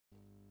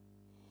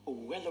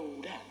Oh, hello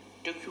there.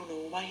 Do you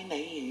know my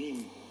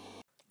name?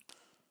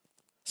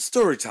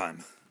 Story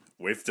time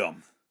with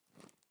Dom.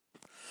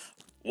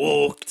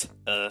 Walked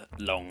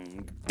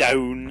along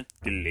down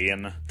the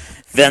lane,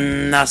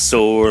 then I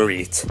saw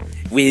it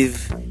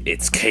with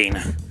its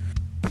cane.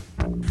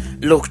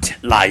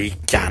 Looked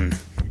like an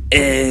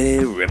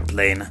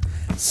aeroplane,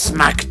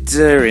 smacked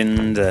her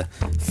in the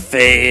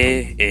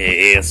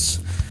face.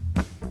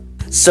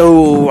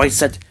 So I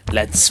said,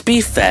 let's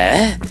be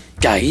fair,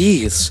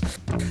 guys.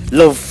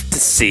 Love to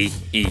see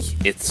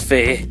its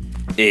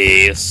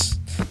face.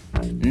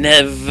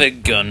 Never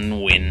gonna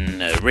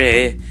win a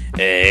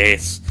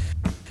race.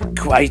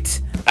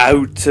 Quite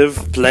out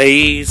of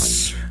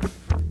place.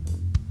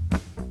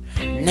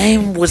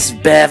 Name was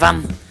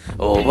Bevan,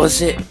 or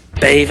was it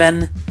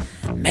Bevan?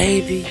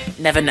 Maybe,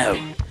 never know.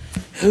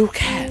 Who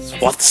cares?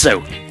 What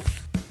so?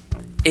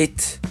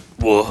 It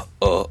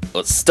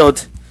was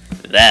stood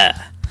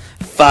there,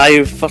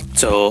 5 foot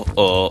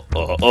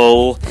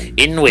tall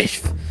in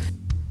width.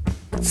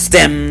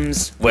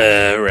 Stems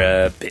were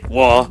a bit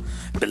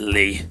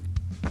wobbly,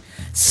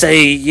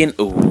 saying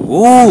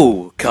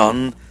ooh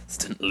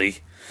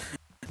constantly.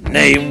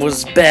 Name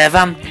was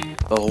Bevan,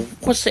 or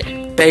was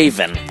it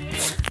Bevan?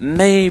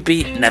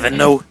 Maybe, never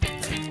know.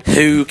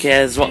 Who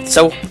cares what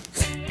so?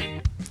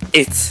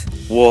 It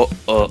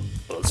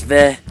was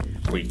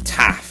very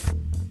tough.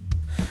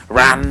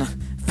 Ran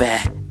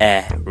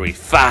very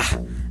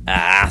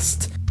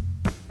fast.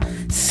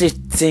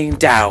 Sitting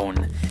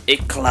down,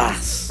 it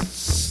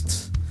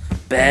classed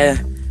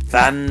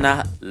Bevan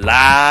at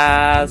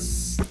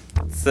last.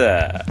 Oh,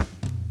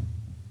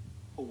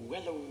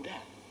 hello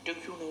there. Do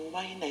you know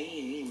my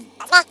name?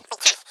 Sitting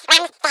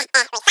down,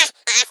 it was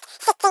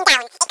sitting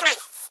down, it was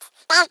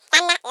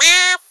Bevan at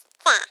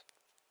last.